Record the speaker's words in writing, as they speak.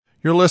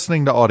You're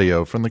listening to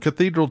audio from the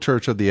Cathedral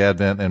Church of the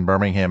Advent in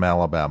Birmingham,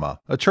 Alabama,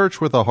 a church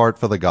with a heart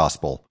for the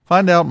gospel.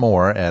 Find out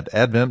more at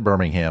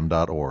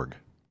adventbirmingham.org.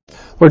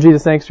 Lord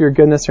Jesus, thanks for your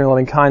goodness and your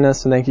loving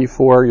kindness, and thank you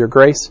for your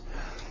grace.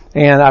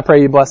 And I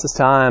pray you bless this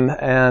time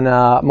and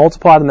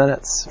multiply the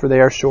minutes, for they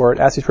are short.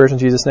 Ask these prayers in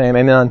Jesus' name.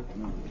 Amen.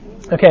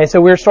 Okay,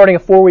 so we're starting a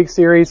 4-week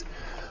series.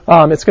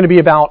 It's going to be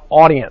about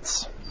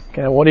audience.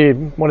 Okay, what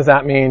does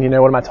that mean?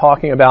 What am I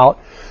talking about?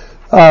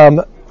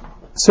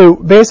 So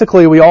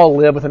basically, we all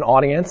live with an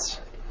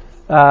audience.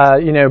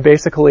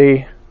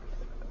 Basically,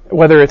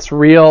 whether it's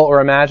real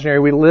or imaginary,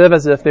 we live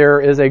as if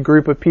there is a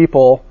group of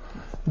people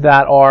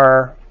that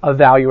are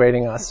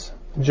evaluating us,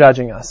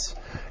 judging us.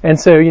 And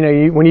so,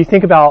 when you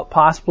think about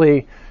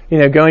possibly,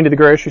 going to the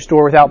grocery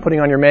store without putting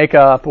on your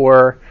makeup,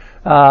 or,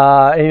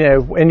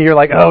 and you're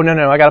like, oh,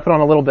 no, I got to put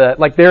on a little bit.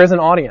 Like, there is an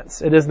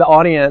audience. It is the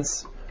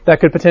audience that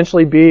could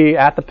potentially be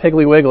at the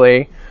Piggly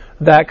Wiggly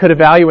that could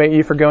evaluate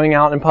you for going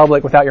out in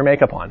public without your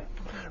makeup on.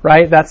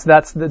 Right? That's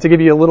to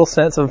give you a little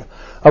sense of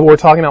what we're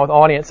talking about with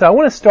audience. So I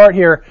want to start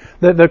here.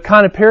 The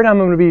kind of paradigm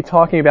I'm going to be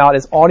talking about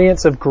is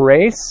audience of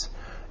grace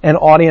and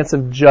audience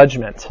of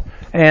judgment.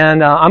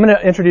 And I'm going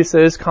to introduce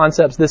those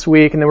concepts this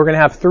week, and then we're going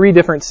to have 3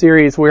 different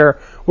series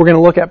where we're going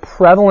to look at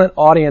prevalent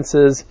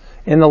audiences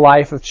in the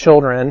life of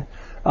children,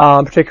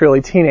 particularly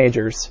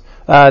teenagers.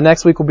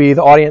 Next week will be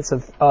the audience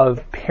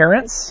of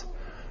parents.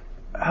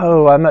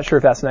 Oh, I'm not sure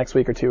if that's next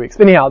week or 2 weeks.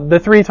 But anyhow,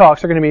 the 3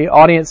 talks are going to be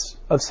audience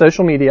of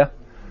social media,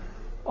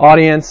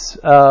 audience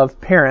of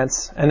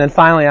parents, and then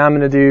finally I'm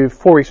going to do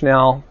 4 weeks from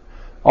now,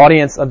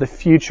 audience of the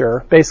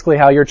future, basically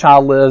how your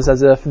child lives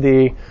as if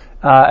the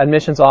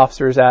admissions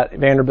officers at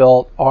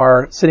Vanderbilt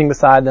are sitting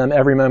beside them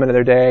every moment of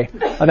their day,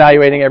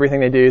 evaluating everything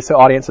they do, so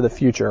audience of the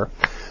future.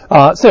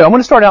 So I'm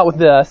going to start out with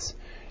this,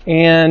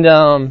 and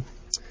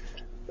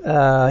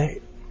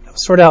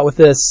start out with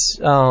this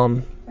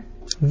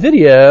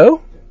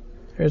video.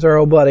 Here's our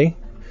old buddy.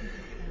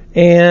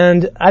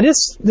 And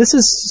this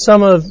is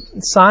some of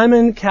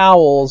Simon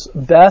Cowell's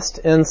best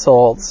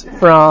insults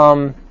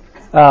from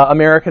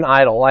American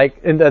Idol,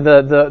 like in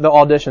the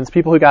auditions,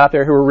 people who got out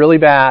there who were really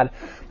bad.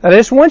 And I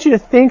just want you to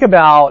think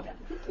about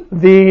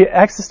the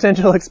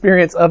existential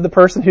experience of the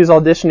person who's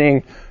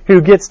auditioning,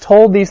 who gets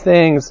told these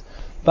things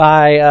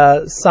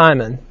by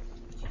Simon.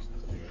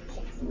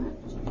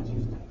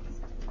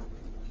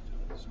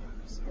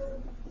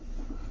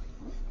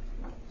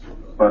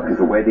 Work as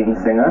a wedding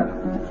singer?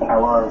 I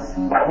was.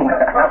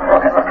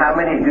 How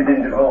many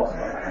didn't divorce?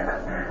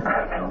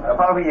 If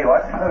I were you,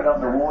 I'd phone up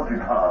the War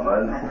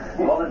Department,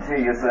 volunteer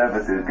your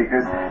services,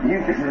 because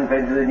you've just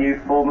invented a new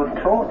form of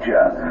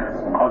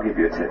torture. I'll give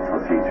you a tip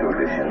for future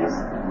auditions.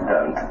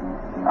 Don't.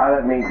 I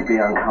don't mean to be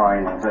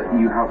unkind, but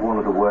you have one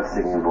of the worst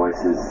singing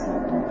voices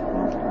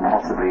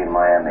possibly in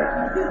Miami.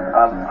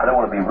 I don't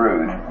want to be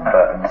rude,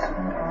 but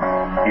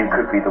you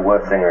could be the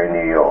worst singer in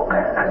New York.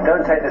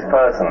 Don't take this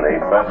personally,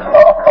 but...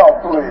 Oh,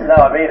 please. No,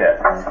 I mean it.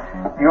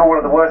 You're one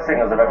of the worst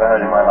singers I've ever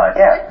heard in my life.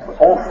 Yeah,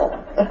 awful.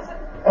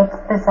 It's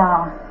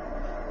bizarre.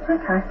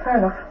 Okay,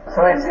 fair enough.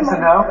 So it's a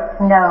no?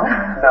 No.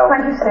 No.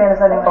 Thank you, Steve.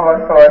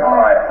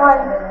 Alright.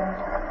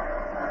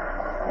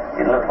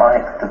 It looked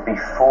like the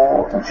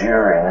before,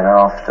 during, and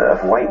after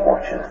of Weight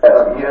Watchers.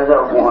 You're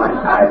the one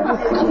I've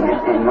seen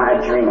in my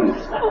dreams.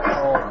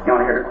 You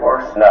want to hear the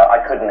chorus? No,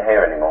 I couldn't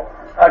hear anymore.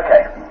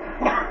 Okay.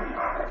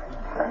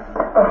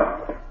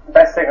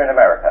 Best singer in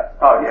America.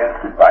 Oh, yeah.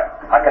 Right.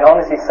 I can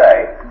honestly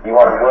say you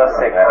are the worst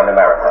singer in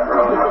America.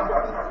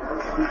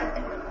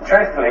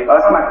 Truthfully,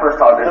 That's my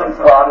first audition.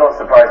 well, I'm not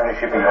surprised you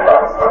should be the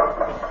last.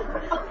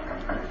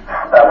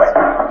 That way.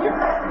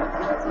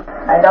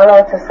 I don't know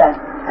what to say.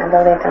 I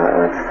really don't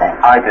know what to say.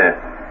 I do.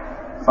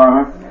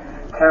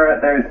 Tara,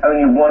 there is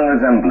only one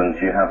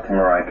resemblance you have to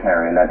Mariah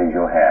Carey, and that is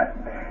your hair.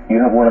 You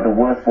have one of the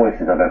worst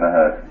voices I've ever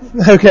heard.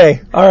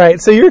 Okay, all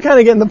right. So you're kind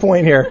of getting the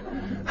point here.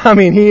 I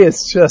mean, he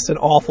is just an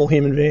awful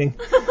human being.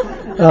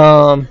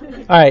 All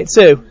right,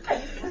 so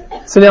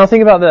now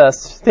think about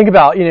this. Think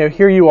about,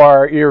 here you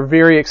are, you're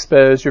very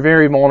exposed, you're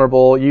very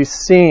vulnerable, you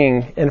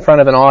sing in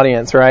front of an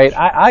audience, right?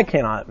 I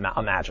cannot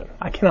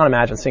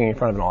imagine singing in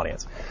front of an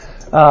audience.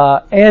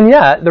 And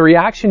yet, the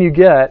reaction you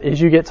get is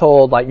you get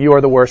told, like, you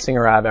are the worst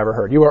singer I've ever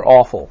heard. You are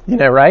awful,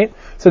 right?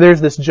 So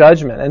there's this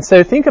judgment. And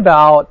so think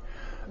about,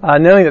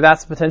 knowing that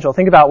that's the potential,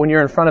 think about when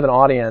you're in front of an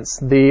audience,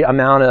 the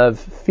amount of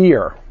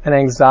fear and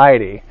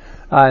anxiety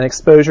and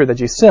exposure that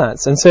you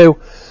sense. And so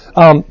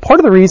part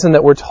of the reason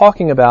that we're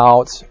talking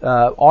about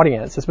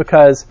audience is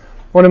because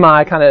one of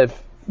my kind of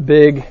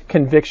big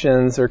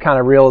convictions or kind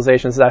of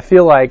realizations is I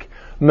feel like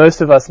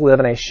most of us live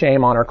in a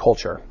shame on our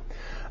culture.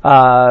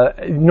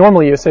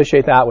 Normally you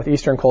associate that with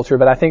Eastern culture,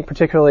 but I think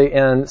particularly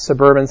in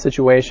suburban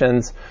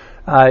situations,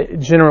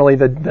 generally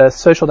the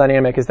social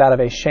dynamic is that of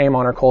a shame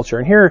on our culture.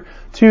 And here,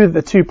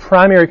 the two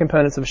primary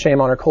components of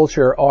shame on our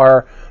culture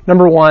are,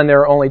 number one,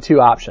 there are only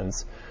 2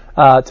 options.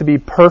 To be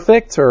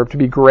perfect or to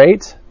be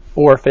great,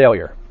 or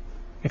failure.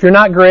 If you're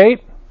not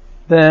great,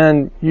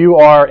 then you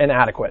are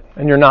inadequate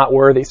and you're not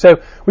worthy.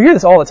 So we hear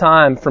this all the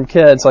time from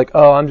kids, like,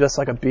 oh, I'm just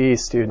like a B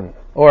student.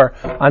 Or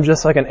I'm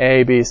just like an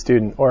A, B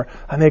student. Or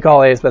I make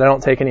all A's, but I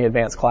don't take any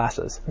advanced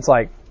classes. It's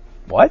like,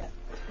 what?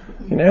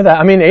 You know that?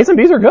 I mean, A's and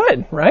B's are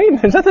good,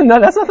 right? That's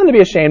nothing to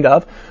be ashamed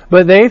of.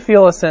 But they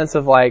feel a sense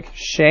of like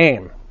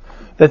shame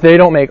that they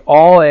don't make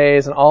all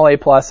A's and all A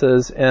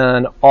pluses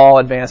in all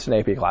advanced and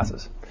AP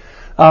classes.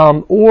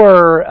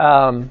 Or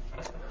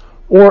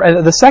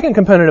the second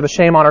component of a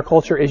shame on our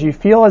culture is you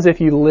feel as if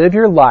you live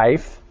your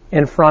life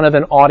in front of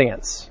an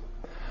audience.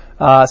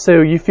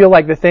 So you feel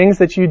like the things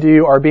that you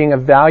do are being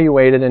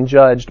evaluated and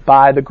judged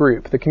by the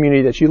group, the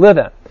community that you live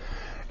in.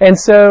 And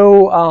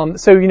so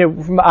you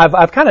know,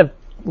 I've kind of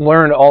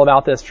learned all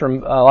about this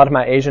from a lot of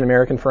my Asian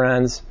American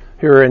friends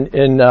who are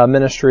in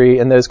ministry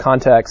in those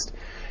contexts.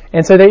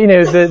 And so you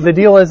know, the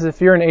deal is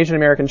if you're an Asian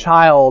American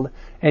child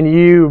and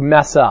you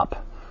mess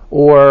up,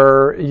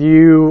 or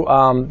you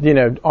you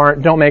know,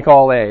 don't make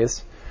all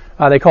A's,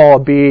 they call a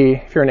B,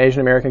 if you're an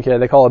Asian American kid,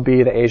 they call a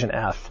B the Asian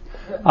F.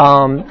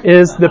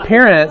 Is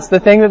the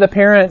thing that the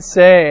parents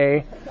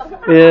say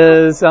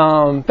is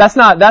that's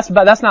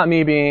not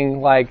me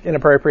being like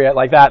inappropriate.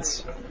 Like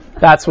that's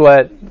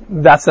like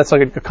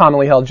a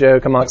commonly held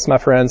joke amongst my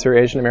friends who are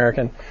Asian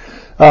American.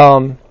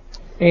 But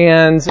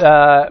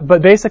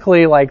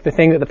basically, like the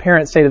thing that the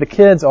parents say to the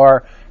kids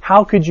are,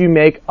 how could you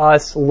make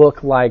us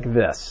look like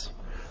this?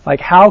 Like,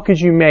 how could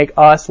you make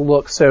us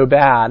look so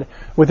bad?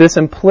 With this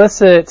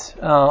implicit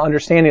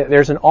understanding that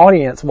there's an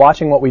audience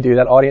watching what we do.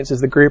 That audience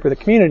is the group or the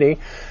community.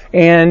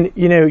 And,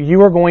 you know,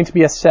 you are going to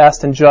be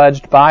assessed and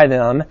judged by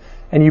them,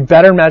 and you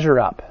better measure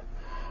up.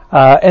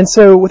 And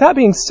so, with that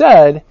being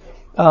said,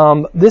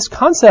 this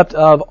concept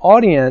of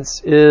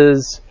audience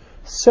is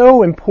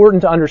so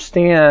important to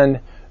understand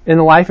in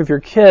the life of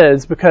your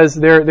kids because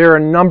there are a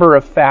number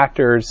of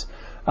factors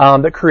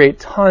that create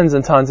tons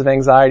and tons of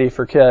anxiety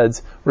for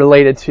kids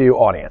related to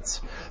audience.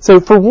 So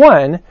for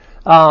one,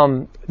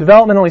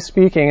 developmentally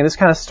speaking, and this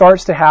kind of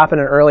starts to happen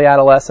in early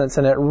adolescence,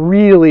 and it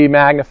really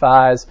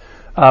magnifies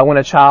when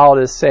a child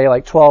is, say,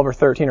 like 12 or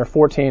 13 or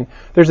 14,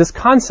 there's this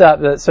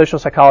concept that social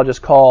psychologists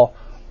call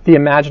the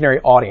imaginary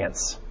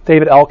audience.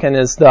 David Elkin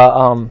is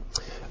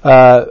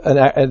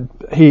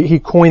he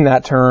coined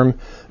that term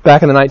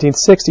back in the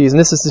 1960s, and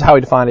this is how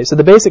he defined it. So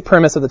the basic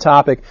premise of the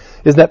topic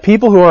is that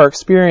people who are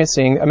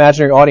experiencing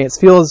imaginary audience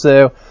feel as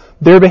though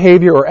their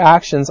behavior or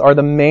actions are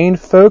the main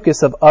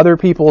focus of other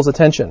people's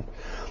attention.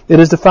 It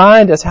is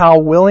defined as how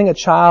willing a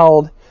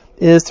child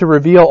is to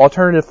reveal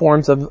alternative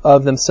forms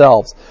of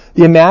themselves.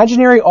 The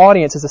imaginary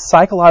audience is a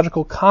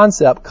psychological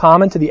concept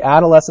common to the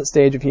adolescent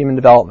stage of human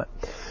development.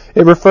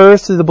 It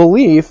refers to the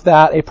belief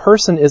that a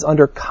person is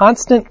under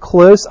constant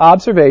close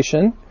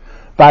observation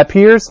by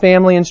peers,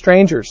 family, and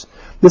strangers.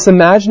 This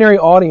imaginary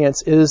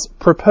audience is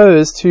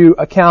proposed to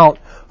account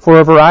for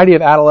a variety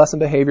of adolescent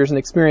behaviors and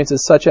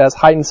experiences such as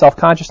heightened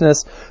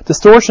self-consciousness,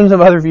 distortions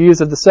of other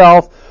views of the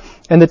self,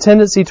 and the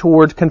tendency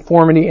toward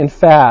conformity and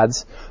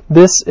fads.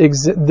 This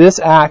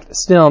act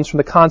stems from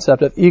the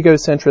concept of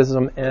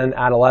egocentrism in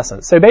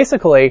adolescence. So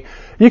basically,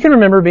 you can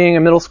remember being a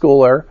middle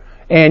schooler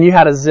and you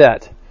had a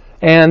zit.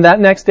 And that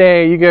next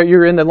day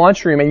you're in the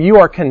lunchroom and you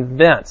are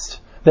convinced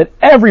that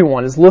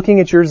everyone is looking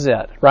at your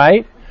zit,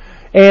 right?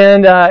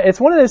 And it's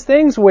one of those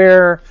things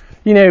where,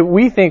 you know,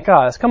 we think,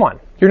 come on,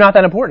 you're not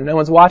that important, no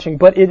one's watching,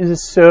 but it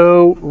is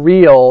so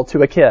real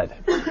to a kid.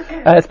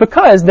 It's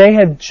because they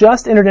have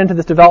just entered into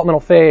this developmental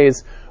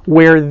phase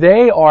where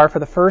they are, for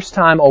the first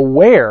time,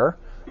 aware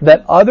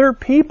that other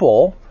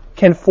people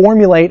can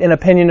formulate an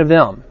opinion of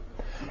them.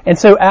 And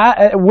so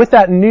with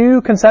that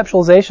new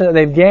conceptualization that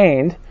they've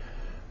gained,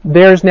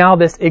 there's now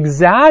this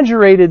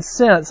exaggerated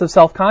sense of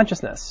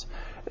self-consciousness.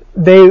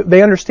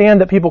 They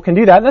understand that people can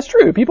do that, and that's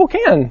true. People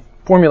can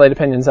formulate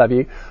opinions of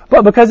you.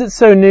 But because it's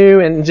so new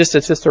and it's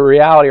just a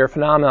reality or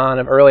phenomenon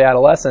of early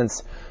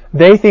adolescence,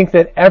 they think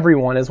that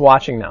everyone is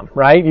watching them,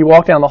 right? You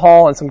walk down the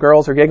hall and some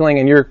girls are giggling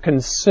and you're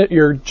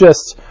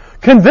just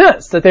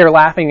convinced that they're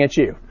laughing at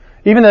you,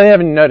 even though they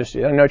haven't noticed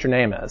you. They don't know what your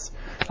name is.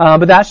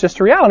 But that's just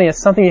a reality.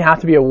 It's something you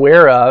have to be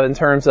aware of in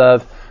terms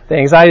of the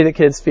anxiety that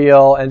kids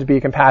feel and to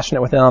be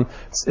compassionate with them.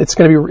 It's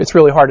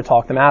really hard to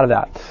talk them out of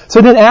that.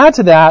 So then add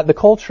to that the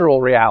cultural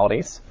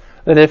realities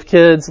that if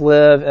kids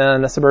live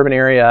in a suburban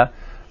area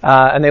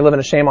and they live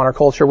in a shame on our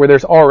culture where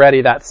there's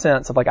already that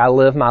sense of like, I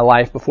live my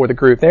life before the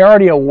group. They're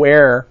already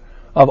aware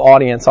of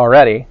audience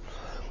already.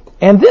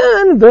 And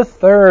then the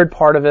third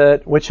part of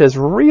it, which is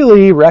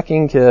really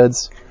wrecking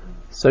kids,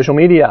 social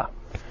media.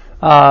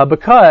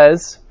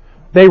 Because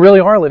they really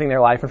are living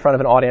their life in front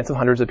of an audience of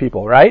hundreds of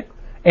people, right?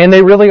 And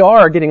they really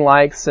are getting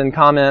likes and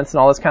comments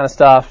and all this kind of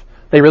stuff.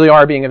 They really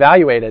are being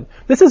evaluated.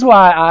 This is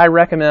why I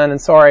recommend,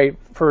 and sorry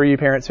for you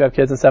parents who have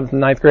kids in 7th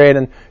and 9th grade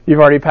and you've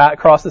already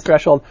crossed this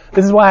threshold,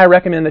 this is why I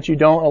recommend that you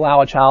don't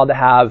allow a child to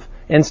have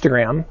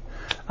Instagram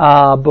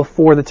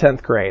before the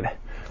 10th grade.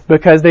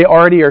 Because they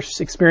already are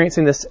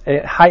experiencing this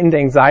heightened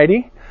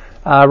anxiety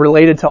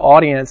related to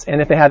audience.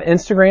 And if they have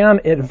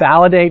Instagram, it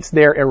validates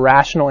their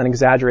irrational and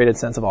exaggerated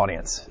sense of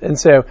audience. And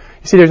so you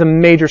see there's a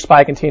major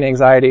spike in teen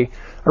anxiety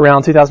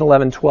around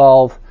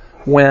 2011-12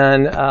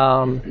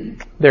 when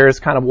there's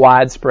kind of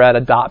widespread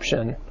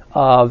adoption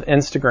of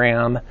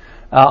Instagram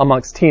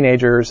amongst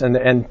teenagers,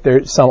 and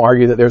some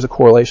argue that there's a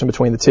correlation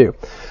between the two.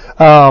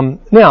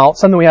 Now,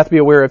 something we have to be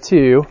aware of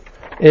too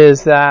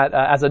is that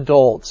as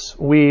adults,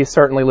 we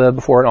certainly live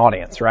before an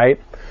audience, right?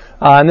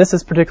 And this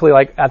is particularly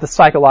like at the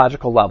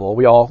psychological level.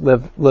 We all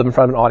live in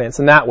front of an audience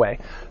in that way.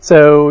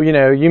 So,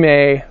 you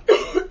may,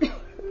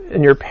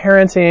 in your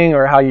parenting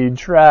or how you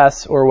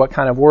dress or what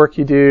kind of work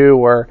you do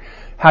or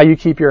how you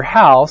keep your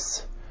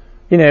house,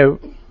 your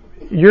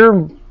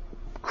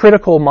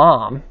critical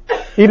mom,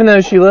 even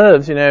though she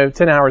lives,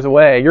 10 hours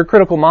away, your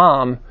critical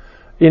mom,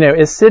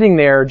 is sitting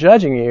there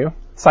judging you,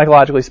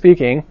 psychologically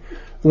speaking,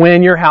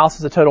 when your house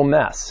is a total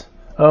mess.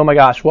 Oh my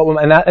gosh,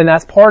 and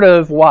that's part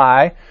of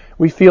why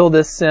we feel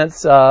this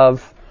sense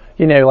of,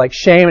 like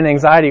shame and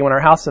anxiety when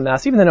our house is a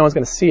mess, even though no one's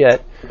going to see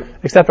it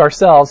except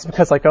ourselves,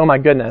 because like, oh my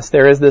goodness,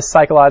 there is this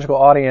psychological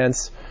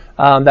audience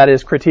that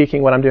is critiquing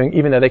what I'm doing,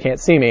 even though they can't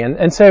see me.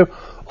 And so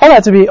all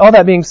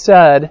that being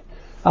said,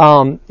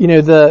 the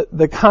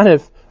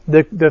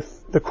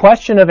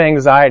question of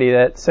anxiety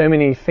that so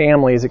many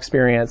families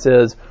experience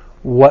is,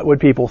 what would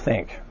people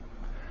think?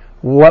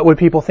 What would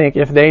people think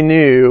if they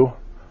knew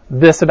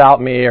this about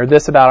me, or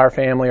this about our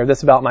family, or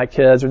this about my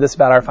kids, or this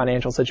about our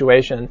financial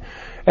situation?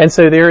 And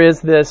so there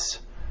is this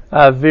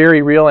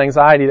very real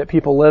anxiety that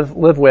people live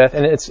with,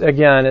 and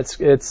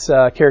it's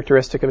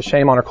characteristic of a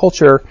shame on our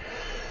culture.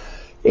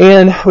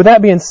 And with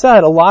that being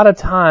said, a lot of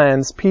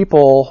times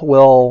people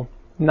will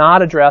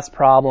not address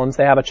problems.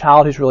 They have a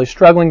child who's really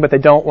struggling, but they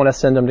don't want to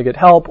send them to get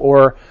help,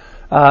 or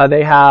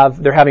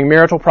they're having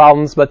marital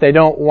problems, but they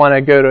don't want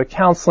to go to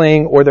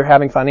counseling, or they're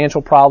having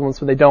financial problems,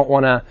 but they don't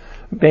want to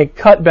make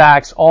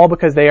cutbacks, all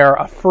because they are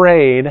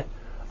afraid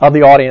of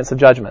the audience of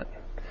judgment.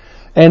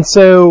 And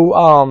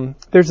so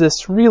there's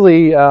this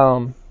really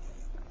let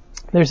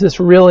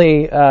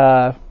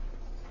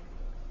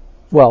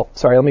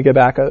me go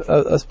back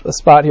a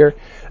spot here.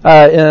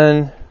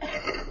 In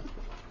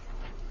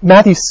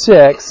Matthew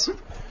 6,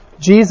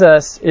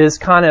 Jesus is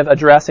kind of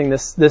addressing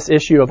this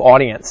issue of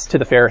audience to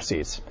the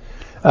Pharisees.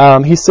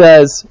 He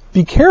says,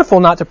 "Be careful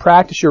not to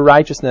practice your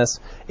righteousness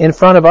in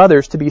front of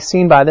others to be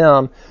seen by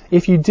them.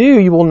 If you do,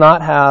 you will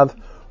have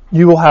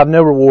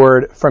no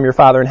reward from your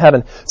Father in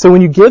heaven. So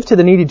when you give to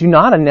the needy, do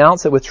not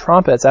announce it with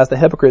trumpets, as the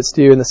hypocrites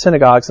do in the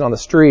synagogues and on the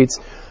streets,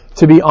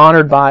 to be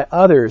honored by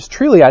others.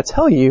 Truly, I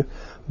tell you,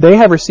 they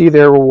have received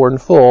their reward in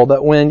full.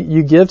 But when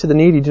you give to the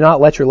needy, do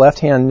not let your left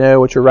hand know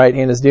what your right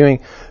hand is doing,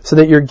 so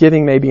that your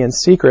giving may be in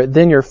secret.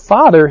 Then your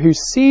Father, who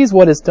sees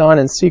what is done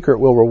in secret,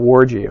 will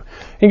reward you."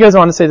 He goes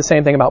on to say the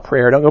same thing about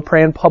prayer. Don't go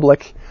pray in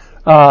public.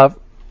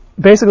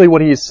 Basically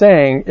what he's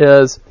saying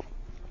is,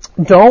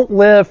 don't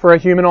live for a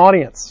human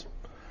audience.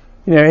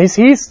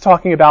 He's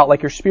talking about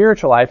like your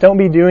spiritual life. Don't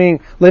be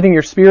living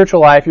your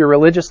spiritual life, your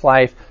religious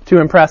life, to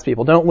impress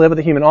people. Don't live with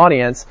a human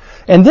audience.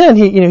 And then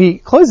he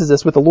closes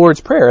this with the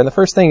Lord's Prayer. And the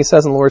first thing he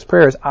says in the Lord's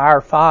Prayer is,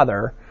 "Our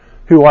Father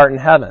who art in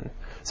heaven."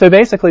 So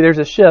basically there's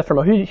a shift from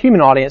a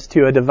human audience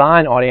to a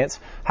divine audience.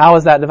 How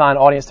is that divine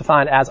audience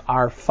defined? As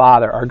our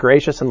Father, our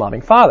gracious and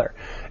loving Father.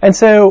 And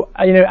so,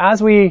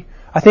 as we're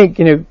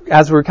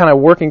kind of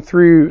working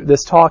through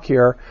this talk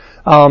here,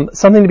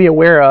 something to be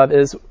aware of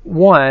is,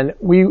 one,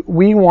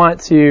 we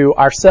want to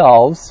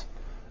ourselves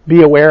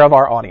be aware of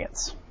our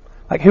audience.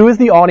 Like, who is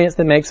the audience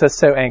that makes us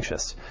so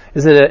anxious?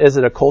 Is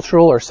it a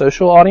cultural or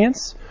social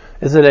audience?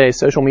 Is it a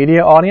social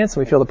media audience,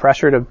 and we feel the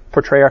pressure to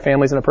portray our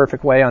families in a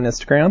perfect way on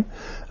Instagram?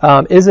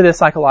 Is it a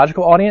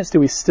psychological audience? Do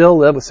we still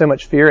live with so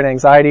much fear and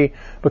anxiety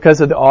because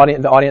of the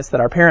audience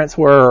that our parents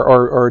were,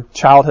 or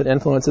childhood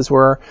influences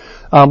were?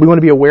 We want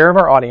to be aware of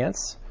our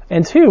audience.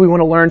 And two, we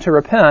want to learn to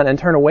repent and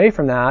turn away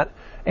from that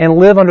and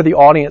live under the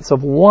audience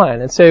of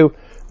one. And so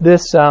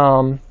this,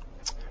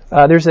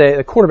 there's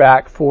a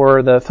quarterback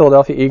for the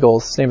Philadelphia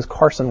Eagles. His name is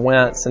Carson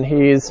Wentz, and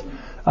he's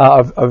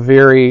a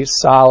very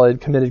solid,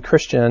 committed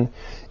Christian.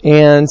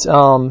 And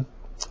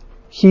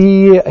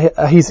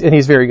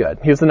he's very good.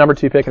 He was the number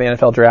 2 pick in the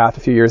NFL draft a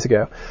few years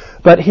ago.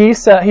 But he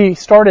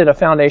started a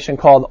foundation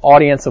called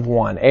Audience of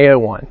One,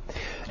 AO1.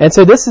 And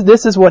so this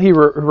is what he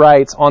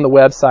writes on the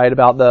website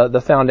about the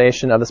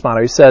foundation of this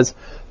motto. He says,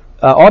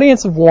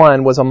 "Audience of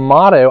One was a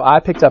motto I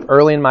picked up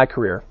early in my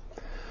career.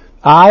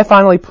 I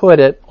finally put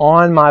it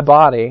on my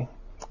body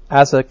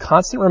as a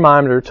constant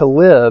reminder to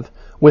live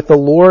with the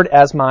Lord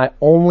as my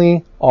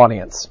only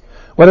audience.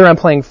 Whether I'm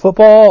playing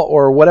football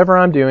or whatever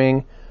I'm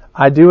doing,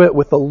 I do it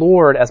with the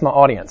Lord as my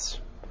audience."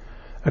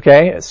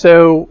 Okay,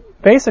 so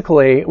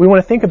basically, we want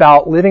to think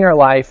about living our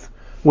life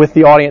with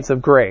the audience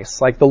of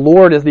grace. Like, the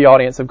Lord is the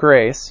audience of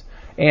grace,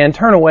 and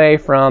turn away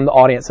from the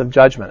audience of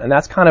judgment. And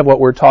that's kind of what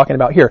we're talking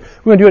about here.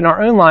 We want to do it in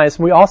our own lives,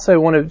 and we also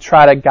want to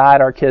try to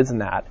guide our kids in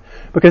that,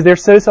 because they're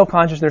so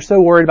self-conscious, and they're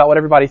so worried about what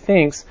everybody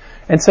thinks.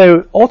 And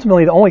so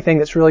ultimately, the only thing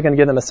that's really going to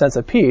give them a sense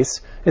of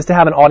peace is to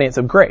have an audience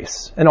of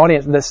grace, an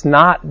audience that's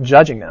not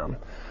judging them,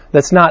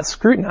 that's not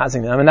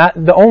scrutinizing them. And that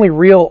the only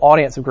real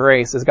audience of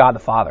grace is God the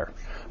Father,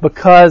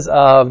 because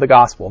of the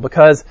gospel,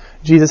 because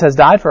Jesus has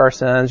died for our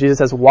sins. Jesus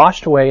has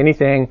washed away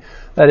anything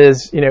that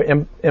is,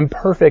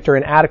 imperfect or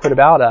inadequate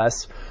about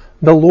us.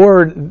 The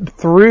Lord,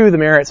 through the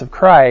merits of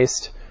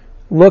Christ,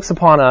 looks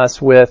upon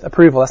us with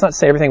approval. That's not to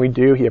say everything we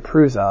do he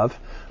approves of,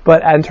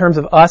 but in terms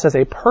of us as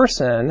a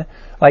person,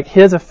 like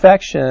his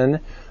affection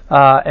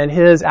and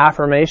his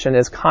affirmation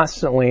is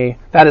constantly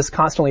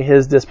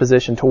his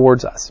disposition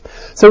towards us.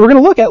 So we're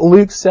going to look at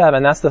Luke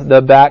 7. That's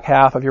the back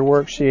half of your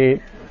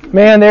worksheet.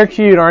 Man, they're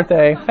cute, aren't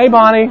they? Hey,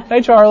 Bonnie.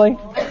 Hey, Charlie.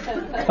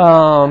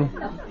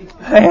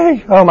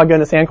 Hey. Oh, my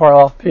goodness. Ann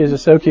Carlisle. He is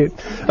just so cute.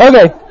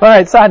 Okay. All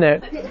right. Side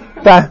note.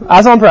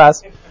 Eyes on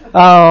press.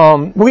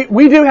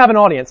 We do have an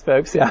audience,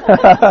 folks. Yeah.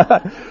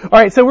 All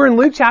right. So we're in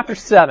Luke chapter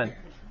 7.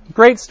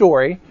 Great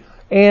story.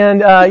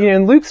 And,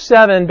 in Luke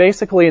 7,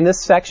 basically in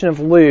this section of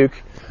Luke,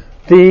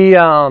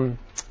 the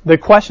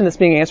question that's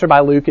being answered by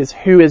Luke is,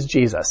 who is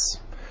Jesus?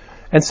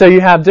 And so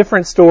you have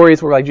different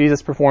stories where like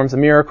Jesus performs a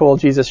miracle,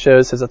 Jesus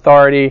shows his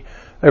authority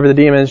over the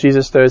demons,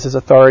 Jesus shows his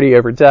authority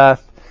over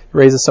death,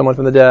 raises someone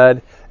from the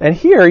dead. And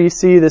here you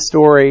see the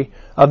story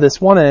of this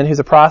woman who's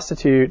a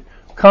prostitute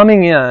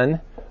coming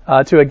in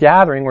to a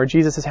gathering where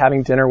Jesus is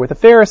having dinner with the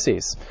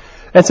Pharisees.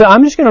 And so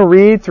I'm just going to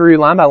read through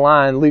line by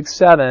line Luke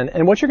 7,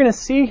 and what you're going to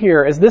see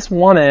here is this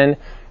woman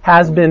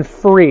has been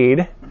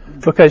freed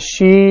because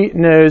she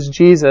knows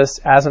Jesus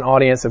as an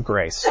audience of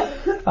grace.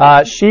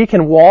 She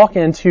can walk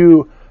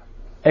into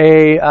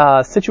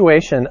a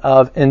situation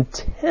of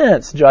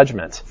intense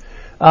judgment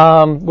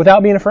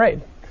without being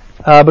afraid,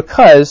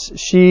 because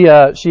she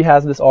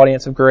has this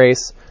audience of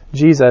grace,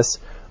 Jesus,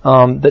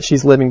 that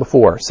she's living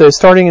before. So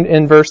starting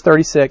in verse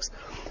 36,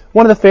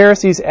 one of the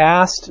Pharisees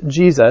asked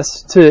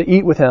Jesus to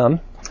eat with him,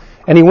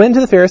 and he went into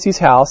the Pharisee's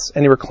house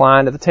and he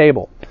reclined at the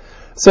table.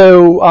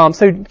 So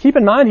keep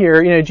in mind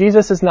here,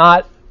 Jesus is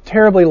not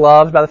terribly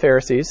loved by the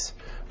Pharisees.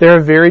 They're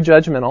very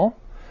judgmental.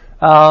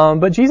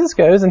 But Jesus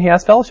goes and he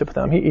has fellowship with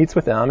them. He eats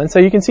with them. And so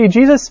you can see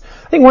Jesus,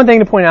 I think one thing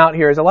to point out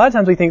here is a lot of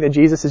times we think that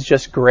Jesus is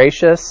just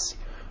gracious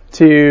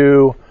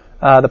to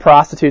the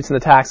prostitutes and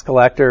the tax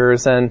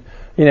collectors and,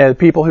 the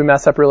people who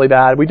mess up really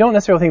bad. We don't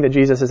necessarily think that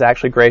Jesus is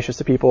actually gracious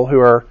to people who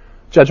are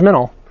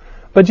judgmental.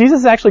 But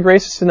Jesus is actually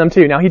gracious to them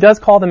too. Now, he does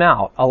call them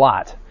out a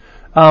lot.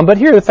 But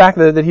here, the fact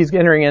that he's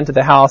entering into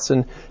the house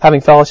and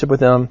having fellowship with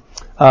them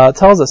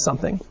tells us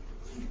something.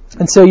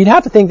 And so you'd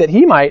have to think that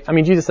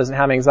Jesus doesn't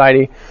have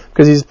anxiety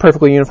because he's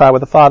perfectly unified with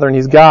the Father and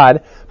he's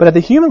God. But at the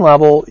human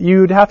level,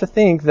 you'd have to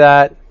think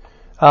that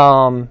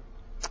going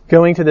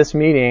to this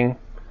meeting,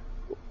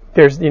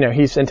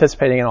 he's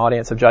anticipating an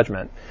audience of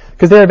judgment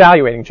because they're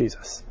evaluating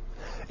Jesus.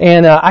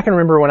 And I can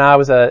remember when I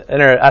was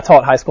I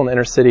taught high school in the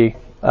inner city,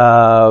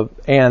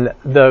 and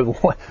there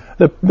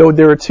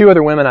were two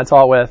other women I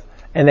taught with,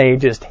 and they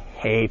just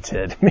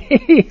hated me.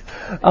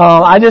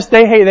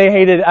 They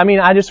hated,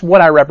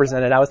 what I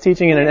represented. I was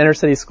teaching in an inner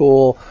city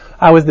school.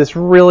 I was this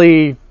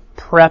really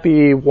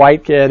preppy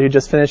white kid who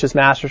just finished his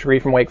master's degree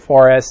from Wake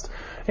Forest.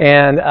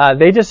 And,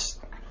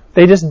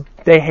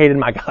 they hated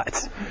my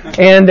guts.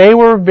 And they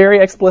were very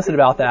explicit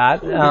about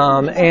that.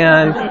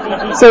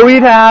 And so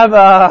we'd have,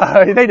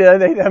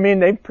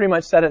 they pretty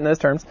much said it in those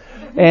terms.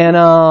 And,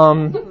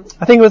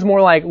 I think it was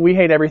more like, we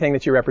hate everything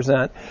that you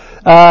represent.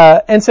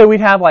 And so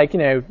we'd have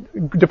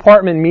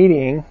department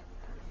meeting,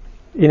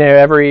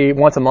 every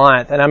once a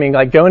month.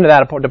 And going to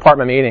that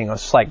department meeting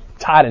was just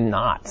tied in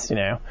knots,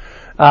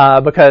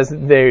 because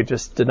they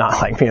just did not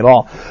like me at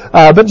all.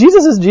 But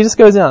Jesus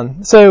goes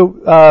in.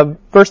 So,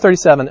 verse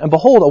 37, and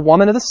behold, a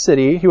woman of the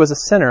city who was a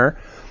sinner,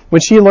 when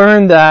she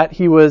learned that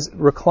he was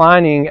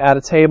reclining at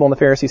a table in the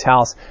Pharisee's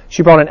house,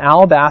 she brought an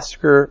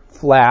alabaster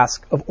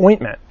flask of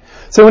ointment.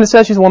 So when it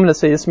says she's a woman of the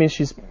city, this means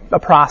she's a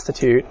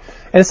prostitute.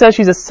 And it says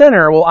she's a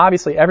sinner. Well,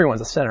 obviously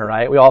everyone's a sinner,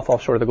 right? We all fall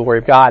short of the glory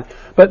of God.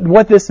 But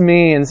what this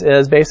means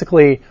is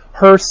basically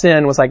her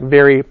sin was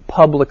very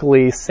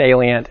publicly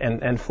salient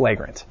and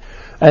flagrant.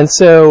 And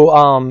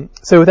so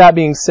with that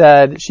being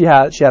said, she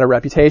had a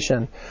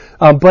reputation.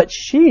 But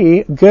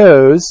she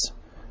goes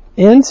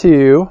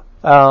into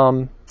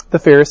the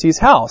Pharisee's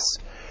house.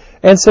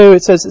 And so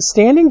it says,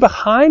 standing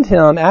behind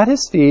him at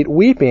his feet,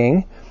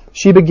 weeping,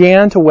 she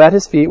began to wet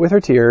his feet with her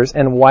tears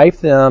and wiped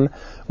them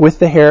with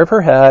the hair of her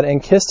head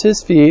and kissed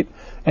his feet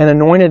and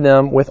anointed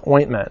them with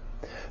ointment.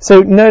 So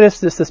notice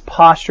this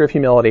posture of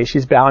humility.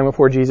 She's bowing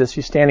before Jesus.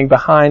 She's standing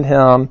behind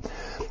him.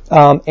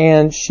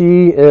 And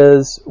she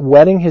is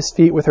wetting his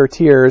feet with her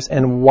tears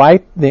and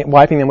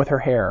wiping them with her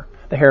hair,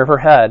 the hair of her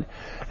head.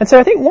 And so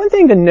I think one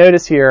thing to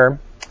notice here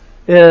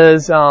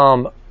is,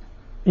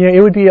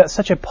 it would be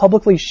such a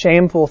publicly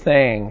shameful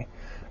thing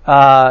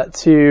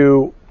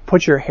to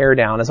put your hair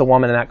down as a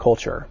woman in that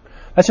culture.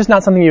 That's just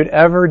not something you'd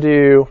ever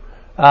do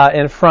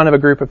in front of a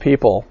group of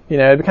people.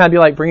 It'd kind of be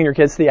like bringing your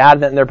kids to the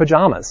Advent in their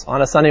pajamas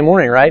on a Sunday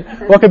morning, right?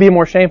 What could be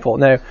more shameful?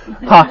 No,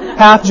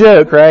 half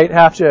joke, right?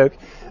 Half joke.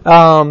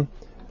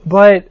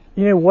 But,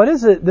 what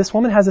is it? This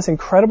woman has this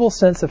incredible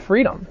sense of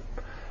freedom.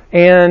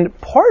 And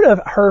part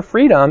of her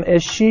freedom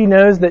is she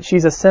knows that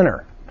she's a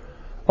sinner.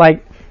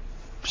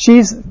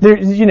 She's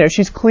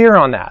clear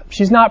on that.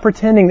 She's not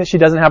pretending that she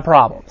doesn't have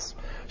problems.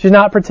 She's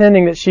not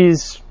pretending that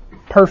she's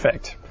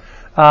perfect.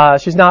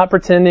 She's not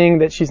pretending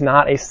that she's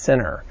not a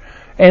sinner.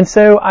 And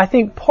so I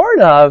think part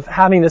of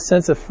having this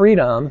sense of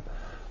freedom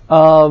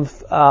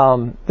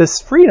of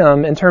this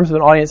freedom in terms of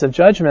an audience of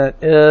judgment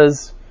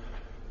is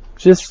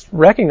just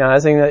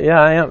recognizing that,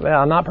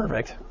 I'm not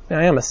perfect.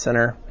 I am a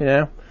sinner, you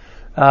know.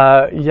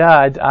 I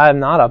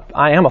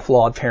am a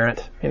flawed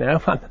parent, you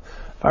know.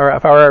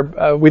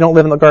 We don't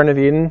live in the Garden of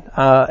Eden,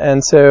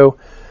 and so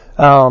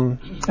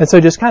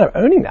just kind of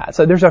owning that.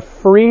 So there's a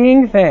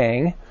freeing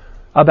thing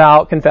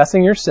about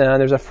confessing your sin.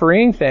 There's a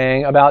freeing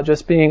thing about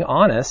just being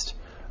honest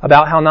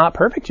about how not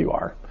perfect you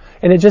are.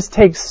 And it just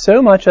takes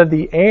so much of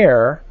the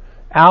air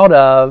out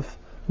of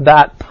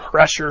that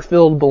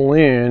pressure-filled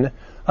balloon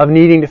of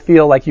needing to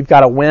feel like you've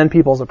got to win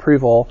people's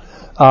approval,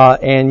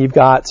 and you've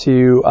got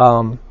to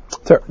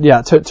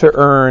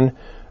earn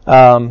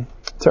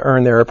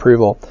their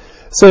approval.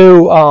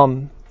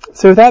 So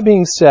with that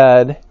being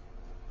said,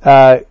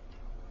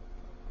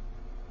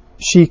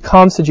 she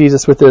comes to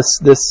Jesus with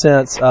this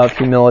sense of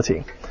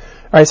humility.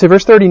 All right, so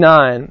verse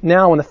 39,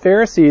 now when the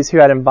Pharisees who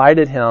had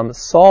invited him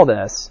saw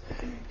this,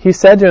 he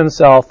said to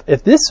himself,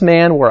 if this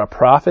man were a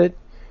prophet,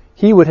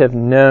 he would have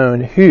known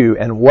who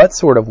and what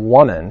sort of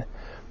woman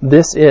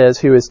this is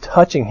who is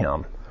touching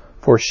him,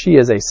 for she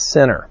is a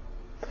sinner.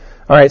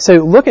 All right, so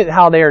look at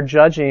how they are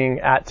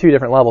judging at two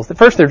different levels.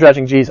 First, they're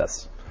judging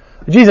Jesus.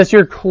 Jesus,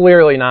 you're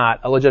clearly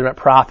not a legitimate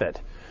prophet.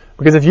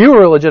 Because if you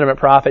were a legitimate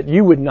prophet,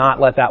 you would not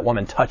let that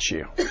woman touch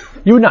you.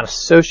 You would not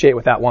associate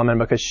with that woman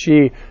because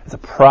she is a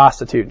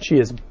prostitute and she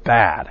is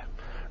bad.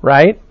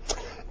 Right?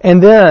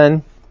 And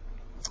then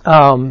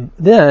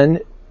they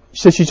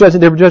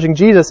were judging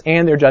Jesus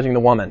and they're judging the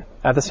woman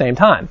at the same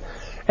time.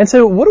 And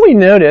so what do we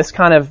notice,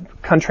 kind of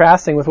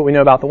contrasting with what we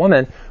know about the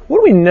woman, what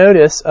do we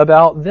notice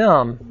about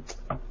them?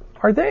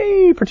 Are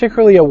they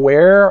particularly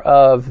aware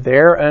of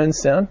their own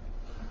sin?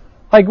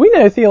 Like, we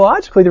know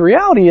theologically the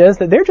reality is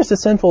that they're just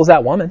as sinful as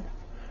that woman.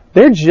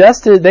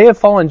 They have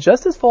fallen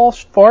just as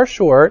far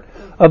short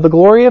of the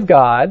glory of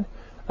God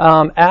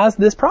as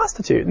this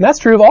prostitute. And that's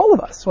true of all of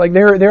us. Like,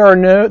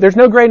 there's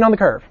no grading on the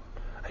curve.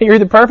 You're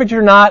either perfect or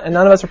you're not, and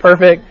none of us are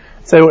perfect.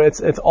 So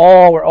we've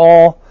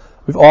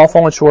all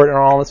fallen short and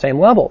are all on the same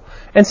level.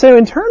 And so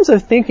in terms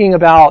of thinking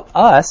about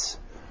us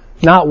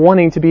not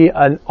wanting to be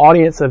an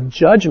audience of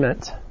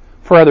judgment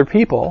for other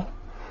people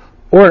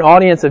or an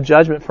audience of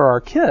judgment for our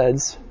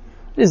kids,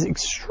 it is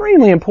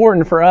extremely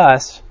important for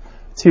us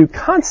to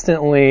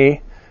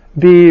constantly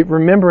be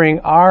remembering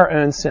our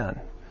own sin.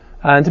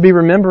 And to be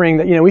remembering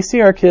that, we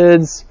see our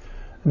kids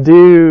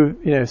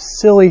do,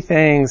 silly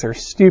things or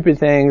stupid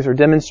things or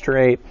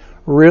demonstrate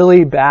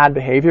really bad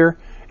behavior.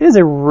 It is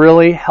a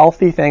really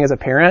healthy thing as a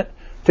parent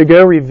to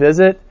go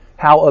revisit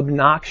how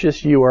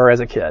obnoxious you were as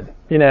a kid.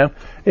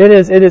 It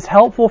is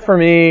helpful for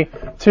me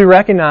to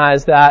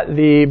recognize that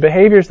the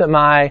behaviors that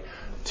my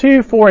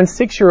 2, 4, and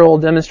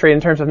 6-year-old demonstrate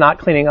in terms of not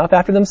cleaning up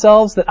after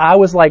themselves, that I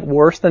was like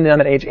worse than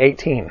them at age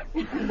 18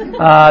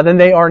 than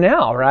they are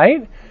now,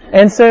 right?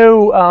 And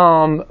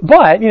so,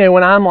 but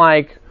when I'm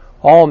like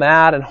all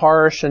mad and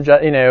harsh and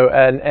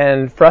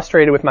and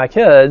frustrated with my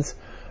kids,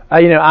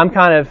 I'm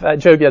kind of,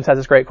 Joe Gibbs has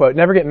this great quote: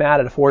 never get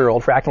mad at a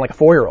 4-year-old for acting like a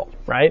 4-year-old,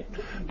 right?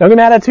 Don't get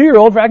mad at a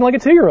 2-year-old for acting like a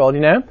 2-year-old,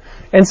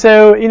 And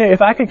so,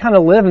 if I could kind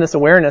of live in this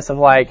awareness of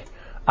like,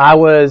 I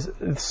was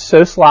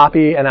so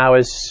sloppy and I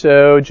was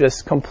so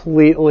just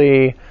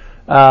completely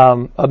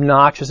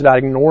obnoxious about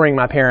ignoring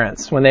my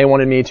parents when they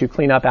wanted me to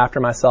clean up after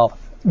myself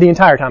the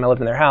entire time I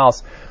lived in their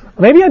house,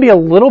 maybe I'd be a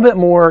little bit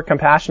more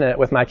compassionate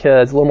with my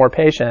kids, a little more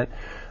patient,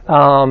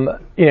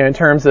 in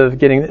terms of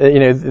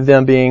getting,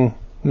 them being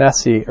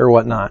messy or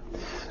whatnot.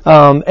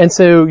 And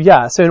so,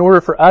 so in order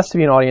for us to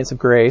be an audience of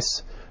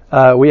grace,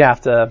 we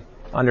have to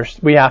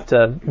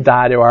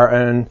die to our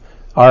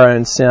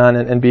own sin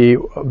and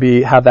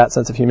have that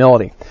sense of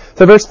humility.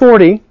 So verse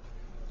 40,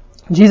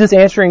 Jesus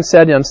answering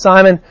said to him,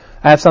 Simon,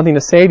 I have something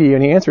to say to you.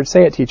 And he answered,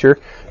 say it, teacher.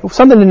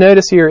 Something to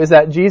notice here is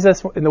that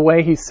Jesus, in the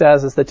way he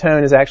says this, the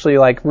tone is actually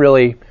like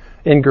really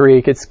in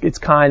Greek. It's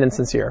kind and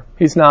sincere.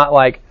 He's not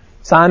like,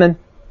 Simon,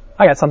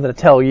 I got something to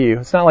tell you.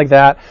 It's not like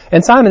that.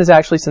 And Simon is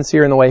actually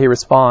sincere in the way he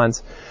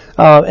responds.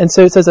 And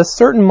so it says, a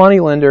certain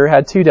moneylender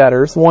had 2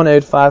 debtors. One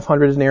owed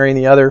 500 denarii and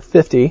the other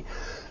 50.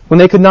 When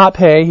they could not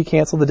pay, he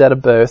canceled the debt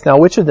of both. Now,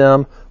 which of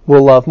them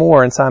will love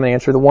more? And Simon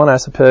answered, the one, I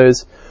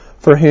suppose,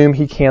 for whom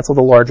he canceled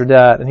the larger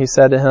debt. And he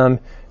said to him,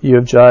 you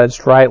have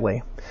judged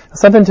rightly.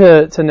 Something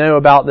to know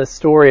about this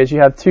story is you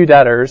have 2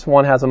 debtors.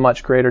 One has a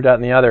much greater debt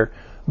than the other.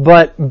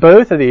 But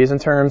both of these, in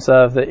terms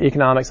of the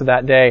economics of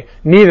that day,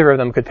 neither of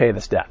them could pay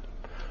this debt.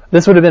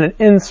 This would have been an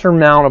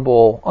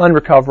insurmountable,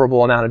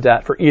 unrecoverable amount of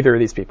debt for either of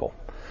these people.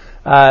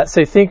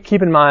 So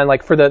keep in mind,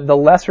 like for the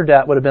lesser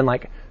debt would have been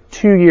like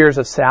 2 years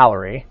of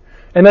salary.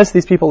 And most of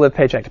these people live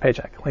paycheck to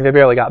paycheck. Like they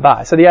barely got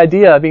by. So the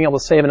idea of being able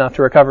to save enough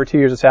to recover 2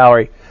 years of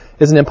salary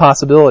is an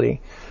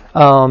impossibility.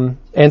 And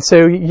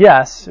so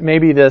yes,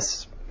 maybe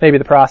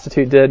the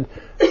prostitute did,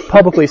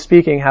 publicly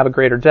speaking, have a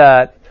greater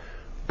debt,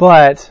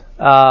 but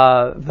the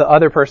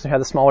other person who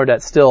had the smaller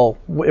debt still,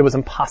 it was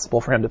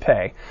impossible for him to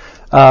pay.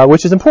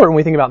 Which is important when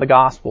we think about the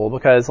gospel,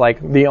 because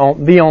like the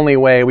only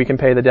way we can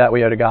pay the debt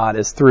we owe to God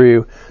is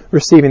through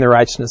receiving the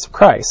righteousness of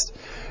Christ.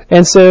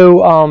 And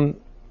so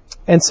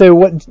so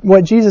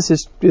what Jesus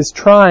is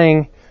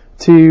trying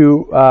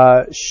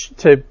to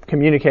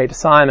communicate to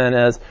Simon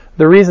is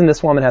the reason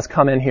this woman has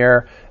come in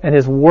here and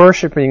is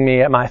worshiping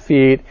me at my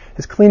feet,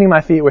 is cleaning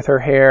my feet with her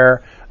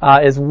hair,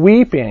 is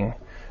weeping,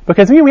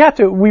 because we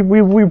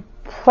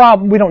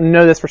don't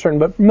know this for certain,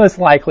 but most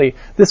likely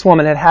this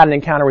woman had an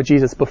encounter with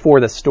Jesus before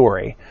this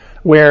story,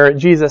 where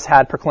Jesus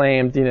had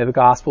proclaimed, the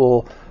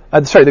gospel,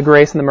 the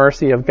grace and the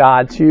mercy of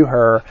God to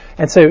her,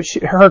 and so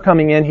her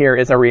coming in here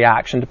is a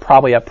reaction to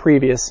probably a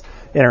previous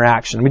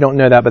interaction. We don't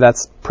know that, but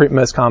that's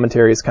most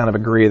commentaries kind of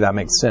agree that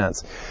makes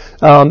sense.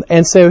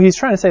 And so he's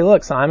trying to say,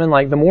 look, Simon,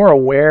 the more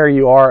aware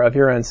you are of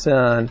your own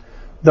sin,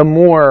 the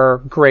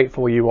more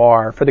grateful you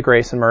are for the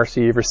grace and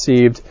mercy you've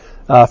received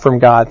from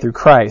God through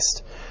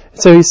Christ.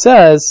 So he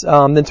says,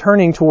 then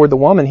turning toward the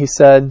woman, he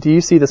said, do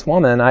you see this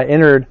woman? I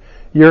entered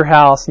your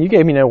house, and you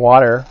gave me no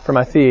water for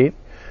my feet,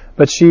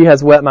 but she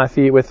has wet my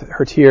feet with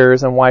her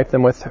tears and wiped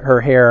them with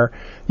her hair.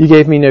 You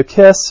gave me no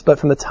kiss, but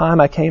from the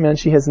time I came in,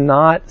 she has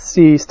not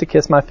ceased to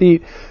kiss my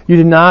feet. You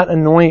did not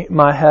anoint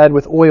my head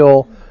with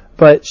oil,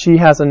 but she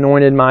has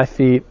anointed my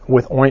feet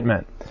with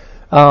ointment.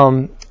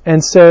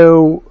 And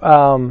so,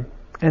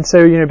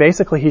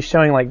 basically he's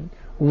showing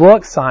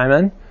look,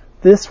 Simon,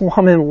 this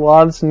woman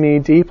loves me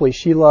deeply.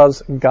 She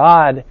loves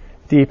God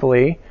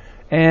deeply,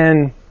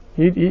 and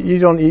you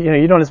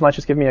don't as much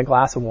as give me a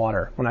glass of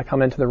water when I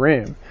come into the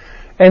room.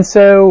 And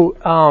so,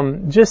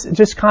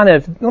 just kind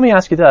of, let me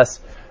ask you this.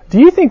 Do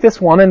you think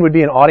this woman would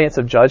be an audience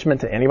of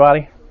judgment to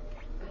anybody?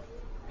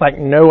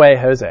 No way,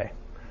 Jose.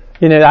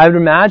 I would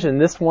imagine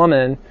this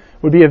woman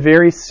would be a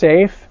very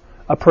safe,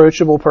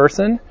 approachable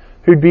person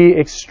who'd be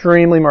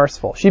extremely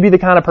merciful. She'd be the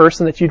kind of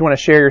person that you'd want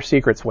to share your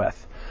secrets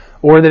with.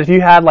 Or that if you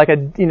had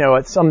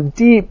some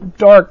deep,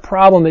 dark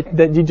problem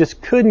that you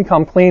just couldn't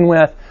come clean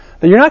with,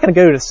 that you're not going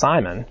to go to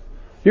Simon.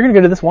 You're going to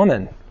go to this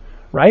woman,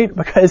 right?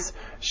 Because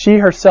she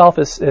herself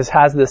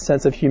has this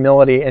sense of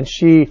humility, and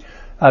she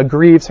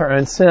grieves her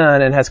own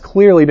sin and has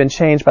clearly been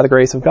changed by the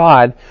grace of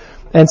God.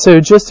 And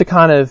so just to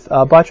kind of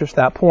buttress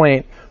that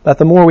point, that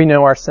the more we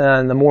know our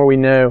sin, the more we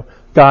know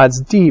God's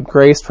deep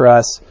grace for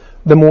us,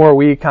 the more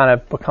we kind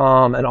of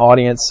become an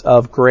audience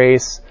of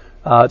grace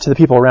to the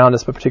people around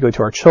us, but particularly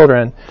to our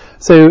children.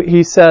 So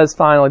he says,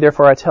 finally,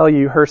 therefore I tell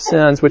you, her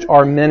sins, which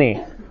are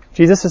many.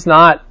 Jesus does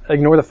not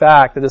ignore the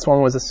fact that this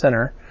woman was a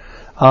sinner,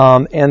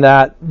 and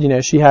that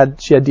she had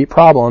deep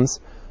problems.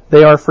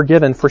 They are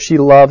forgiven, for she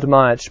loved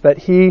much. But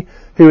he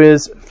who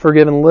is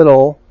forgiven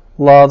little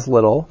loves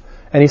little.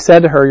 And he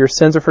said to her, your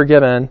sins are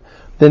forgiven.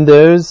 Then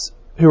those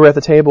who were at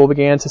the table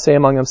began to say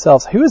among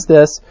themselves, who is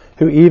this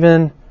who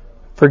even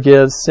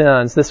forgives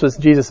sins? This was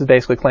Jesus is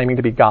basically claiming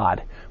to be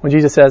God. When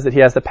Jesus says that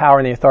he has the power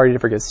and the authority to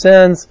forgive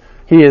sins,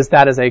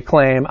 that is a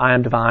claim, I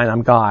am divine,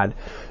 I'm God.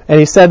 And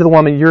he said to the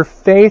woman, your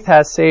faith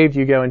has saved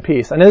you, go in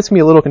peace. I know this can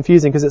be a little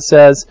confusing because it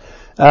says,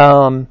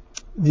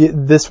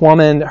 this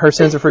woman, her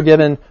sins are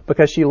forgiven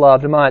because she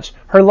loved much.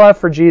 Her love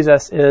for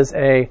Jesus is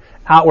a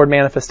outward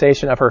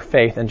manifestation of her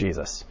faith in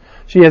Jesus.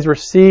 She has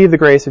received the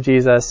grace of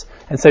Jesus,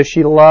 and so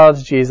she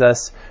loves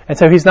Jesus. And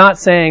so he's not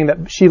saying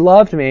that she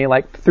loved me,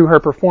 through her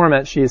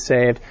performance she is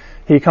saved.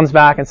 He comes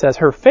back and says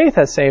her faith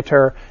has saved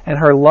her, and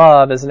her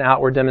love is an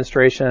outward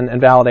demonstration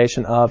and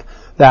validation of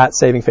that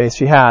saving faith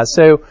she has.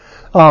 So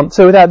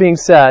with that being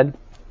said,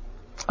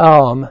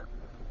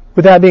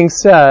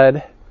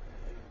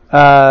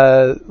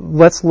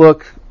 let's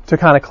look to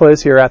kind of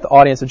close here at the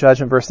audience of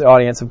judgment versus the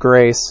audience of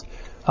grace,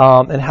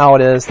 and how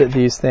it is that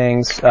these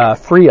things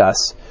free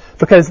us.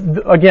 Because,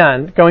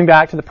 again, going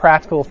back to the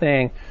practical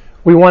thing,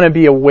 we want to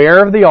be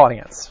aware of the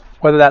audience,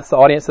 whether that's the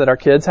audience that our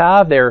kids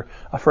have. They're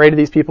afraid of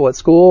these people at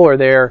school, or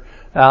there's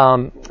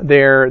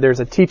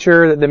a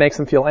teacher that makes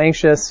them feel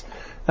anxious.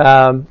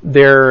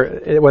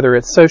 Whether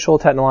it's social,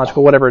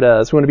 technological, whatever it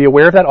is, we want to be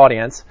aware of that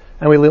audience,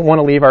 and we want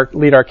to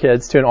lead our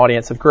kids to an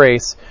audience of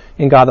grace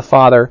in God the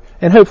Father,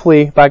 and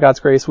hopefully, by God's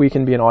grace, we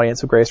can be an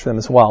audience of grace for them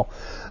as well.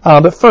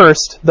 But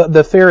first,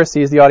 the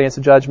Pharisees, the audience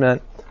of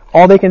judgment,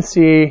 all they can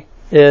see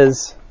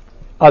is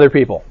other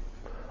people.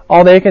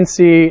 All they can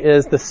see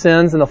is the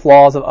sins and the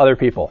flaws of other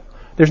people.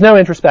 There's no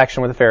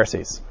introspection with the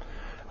Pharisees.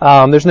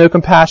 There's no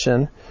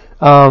compassion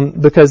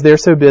because they're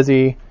so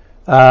busy.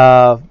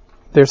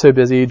 They're so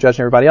busy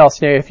judging everybody else.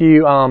 If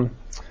you've ever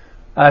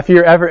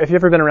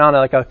been around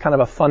a kind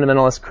of a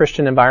fundamentalist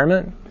Christian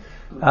environment,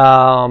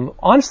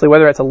 honestly,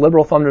 whether it's a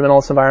liberal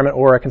fundamentalist environment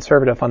or a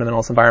conservative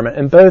fundamentalist environment,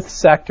 in both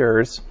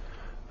sectors,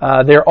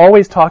 they're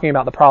always talking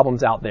about the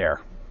problems out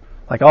there,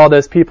 all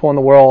those people in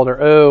the world,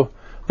 or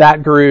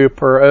that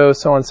group, or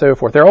so on and so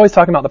forth. They're always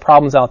talking about the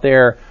problems out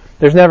there.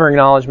 There's never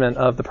acknowledgement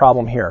of the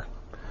problem here.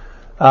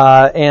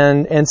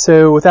 And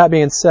so with that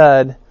being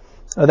said,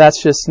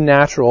 that's just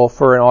natural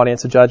for an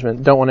audience of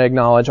judgment. Don't want to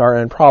acknowledge our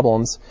own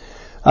problems.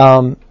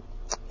 I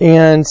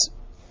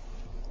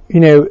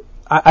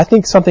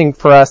think something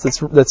for us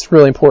that's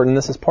really important,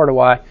 this is part of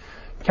why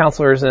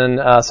counselors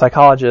and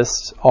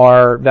psychologists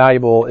are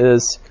valuable,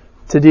 is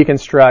to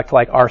deconstruct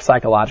our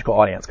psychological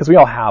audience, because we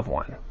all have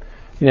one.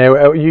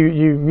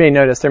 You may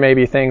notice there may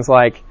be things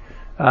like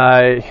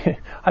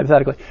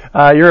hypothetically,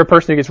 you're a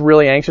person who gets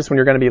really anxious when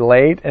you're going to be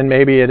late, and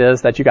maybe it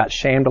is that you got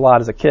shamed a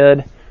lot as a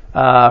kid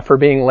for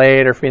being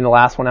late or for being the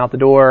last one out the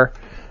door.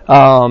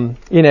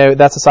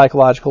 That's a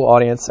psychological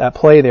audience at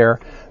play there.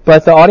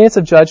 But the audience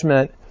of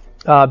judgment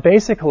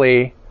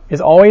basically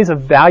is always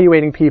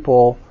evaluating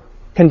people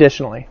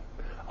conditionally,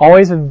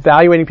 always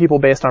evaluating people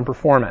based on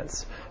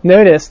performance.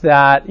 Notice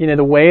that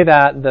the way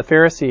that the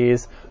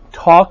Pharisees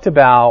talked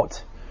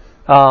about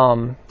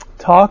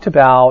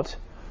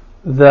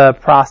the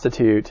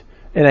prostitute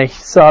in a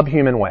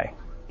subhuman way.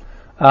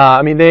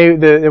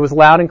 It was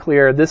loud and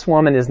clear, this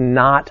woman is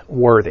not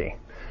worthy.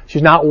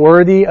 She's not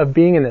worthy of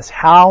being in this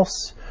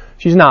house.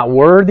 She's not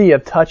worthy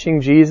of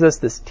touching Jesus,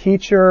 this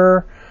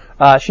teacher.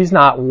 She's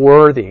not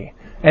worthy.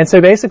 And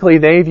so basically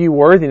they view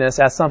worthiness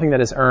as something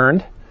that is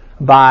earned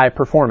by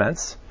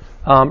performance,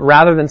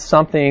 rather than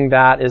something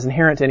that is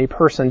inherent to any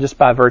person just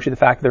by virtue of the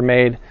fact that they're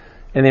made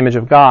in the image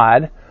of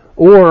God,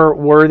 or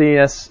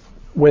worthiness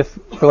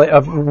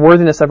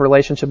of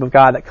relationship with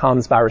God that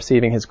comes by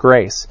receiving His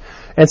grace.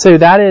 And so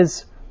that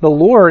is the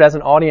Lord as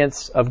an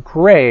audience of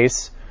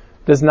grace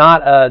does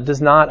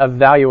not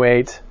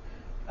evaluate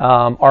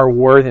our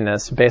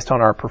worthiness based on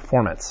our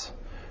performance,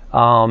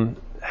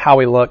 how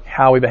we look,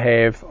 how we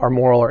behave, our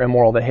moral or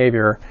immoral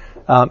behavior.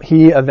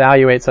 He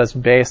evaluates us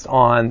based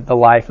on the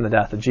life and the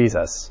death of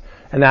Jesus,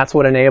 and that's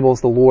what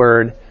enables the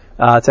Lord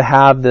to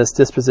have this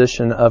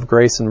disposition of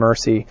grace and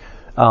mercy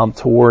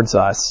towards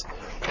us.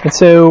 And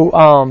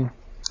so,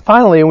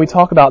 finally, when we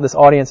talk about this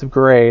audience of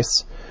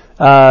grace,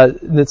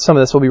 that some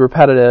of this will be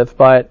repetitive,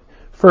 but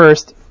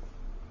first,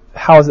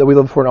 how is it that we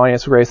live before an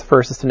audience of grace?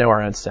 First is to know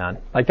our own sin.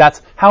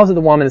 How is it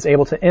the woman is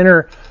able to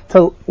enter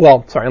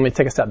let me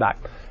take a step back.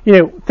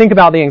 Think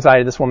about the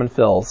anxiety this woman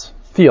feels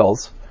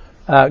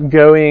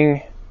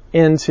going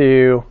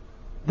into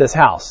this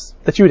house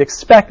that you would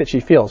expect that she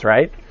feels,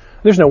 right?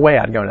 There's no way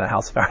I'd go into that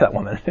house if I were that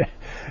woman.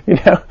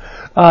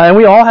 And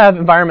we all have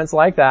environments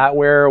like that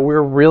where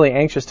we're really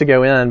anxious to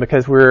go in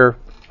because we're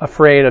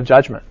afraid of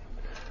judgment.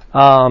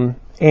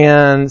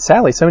 And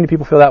sadly, so many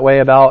people feel that way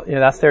about,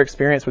 that's their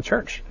experience with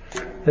church.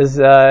 Is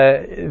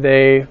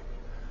they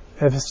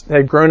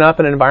have grown up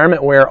in an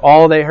environment where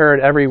all they heard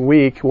every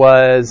week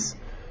was,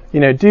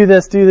 do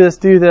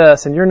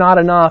this, and you're not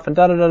enough, and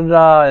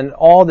da-da-da-da-da, and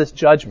all this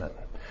judgment.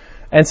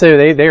 And so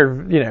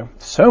they're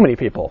so many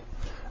people,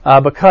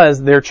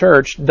 because their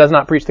church does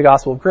not preach the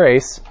gospel of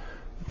grace,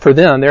 for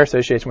them, their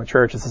association with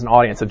church is an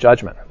audience of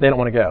judgment. They don't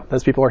want to go.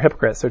 Those people are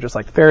hypocrites. They're just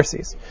like the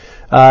Pharisees.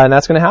 And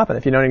that's going to happen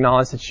if you don't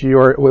acknowledge that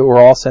we're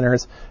all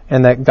sinners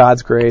and that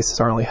God's grace is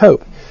our only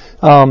hope.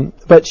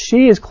 But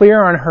she is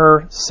clear on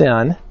her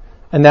sin,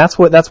 and that's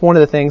one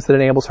of the things that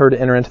enables her to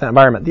enter into that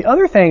environment. The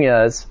other thing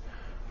is,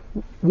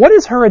 what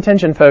is her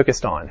attention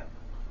focused on?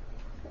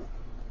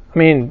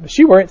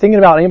 She weren't thinking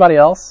about anybody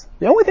else.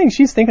 The only thing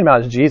she's thinking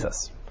about is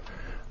Jesus.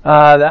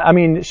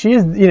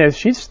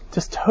 She's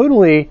just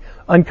totally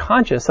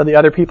unconscious of the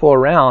other people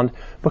around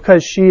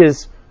because she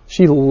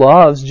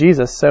loves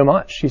Jesus so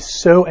much. She's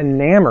so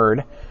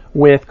enamored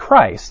with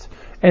Christ.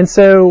 And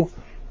so,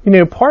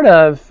 part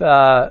of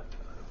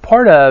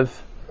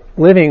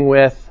living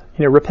with,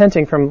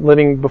 repenting from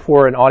living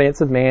before an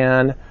audience of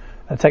man,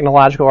 a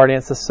technological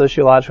audience, a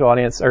sociological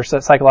audience, or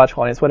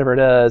psychological audience, whatever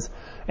it is,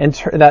 and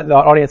that the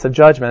audience of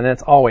judgment, and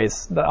the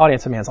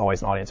audience of man is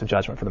always an audience of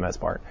judgment for the most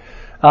part.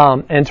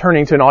 And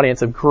turning to an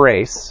audience of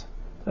grace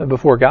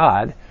before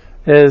God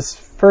is,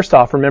 first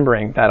off,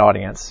 remembering that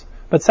audience.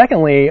 But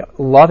secondly,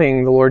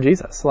 loving the Lord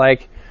Jesus. You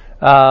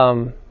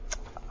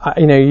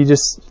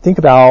just think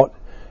about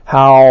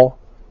how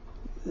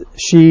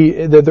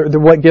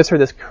what gives her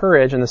this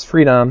courage and this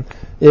freedom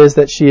is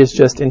that she is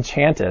just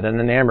enchanted and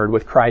enamored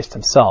with Christ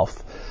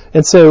Himself.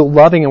 And so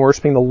loving and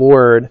worshiping the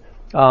Lord,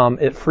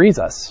 it frees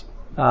us.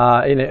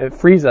 It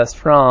frees us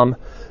from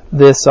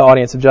this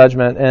audience of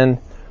judgment. And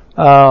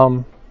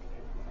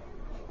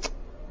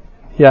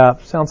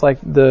sounds like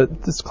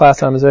this class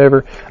time is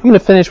over. I'm going to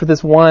finish with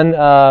this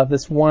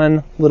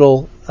one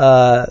little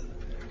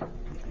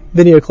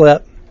video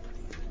clip.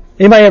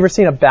 Anybody ever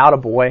seen About a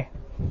Boy?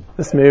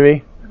 This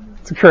movie?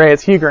 It's great.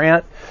 It's Hugh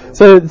Grant.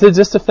 So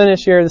just to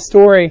finish here, the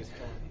story.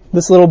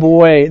 This little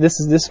boy. This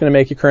is going to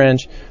make you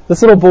cringe.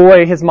 This little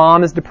boy, his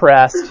mom is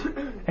depressed,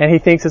 and he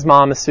thinks his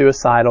mom is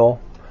suicidal,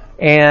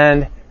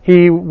 and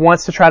he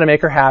wants to try to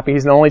make her happy.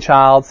 He's an only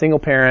child, single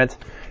parent,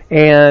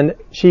 and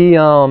she.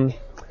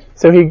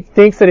 So he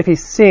thinks that if he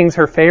sings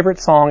her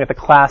favorite song at the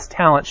class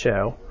talent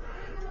show,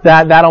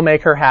 that'll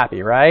make her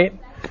happy, right?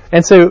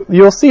 And so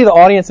you'll see the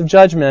audience of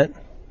judgment.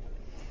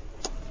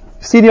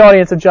 See the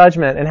audience of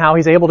judgment and how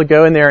he's able to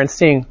go in there and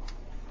sing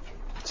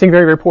very,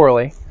 very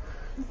poorly.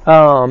 This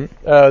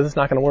is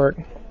not going to work.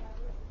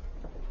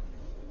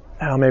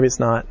 Oh, maybe it's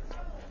not.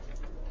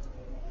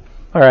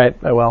 All right.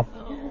 Oh well.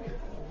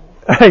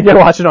 You gotta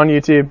watch it on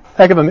YouTube.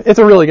 It's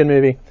a really good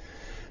movie.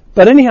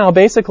 But anyhow,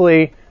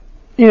 basically,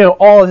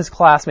 all of his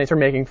classmates are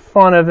making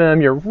fun of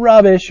him. You're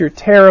rubbish. You're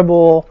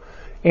terrible.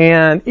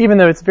 And even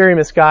though it's very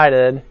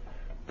misguided,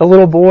 the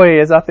little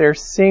boy is up there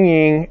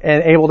singing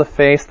and able to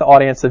face the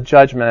audience of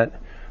judgment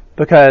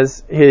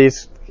because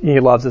he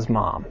loves his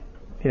mom.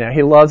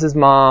 He loves his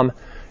mom,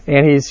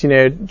 and he's,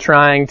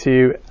 trying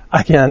to,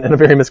 again, in a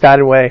very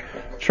misguided way,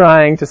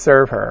 trying to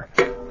serve her.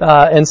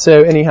 And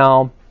so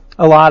anyhow,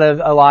 a lot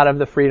of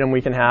the freedom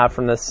we can have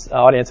from this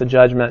audience of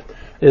judgment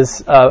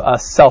is a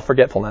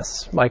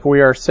self-forgetfulness. Like,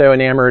 we are so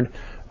enamored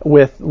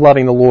with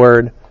loving the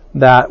Lord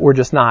that we're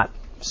just not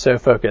so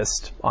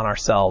focused on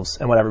ourselves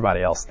and what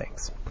everybody else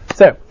thinks.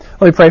 So,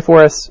 let me pray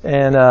for us,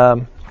 and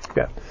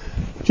go.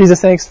 Jesus,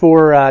 thanks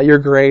for your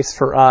grace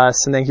for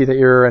us, and thank you that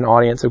you're an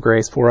audience of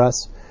grace for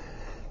us.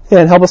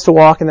 And help us to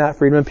walk in that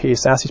freedom and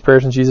peace. I ask these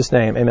prayers in Jesus'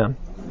 name. Amen.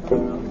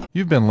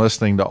 You've been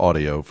listening to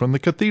audio from the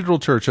Cathedral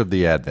Church of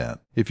the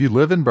Advent. If you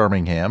live in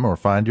Birmingham or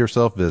find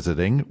yourself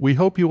visiting, we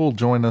hope you will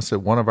join us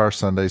at one of our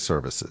Sunday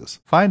services.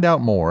 Find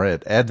out more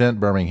at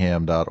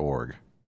adventbirmingham.org.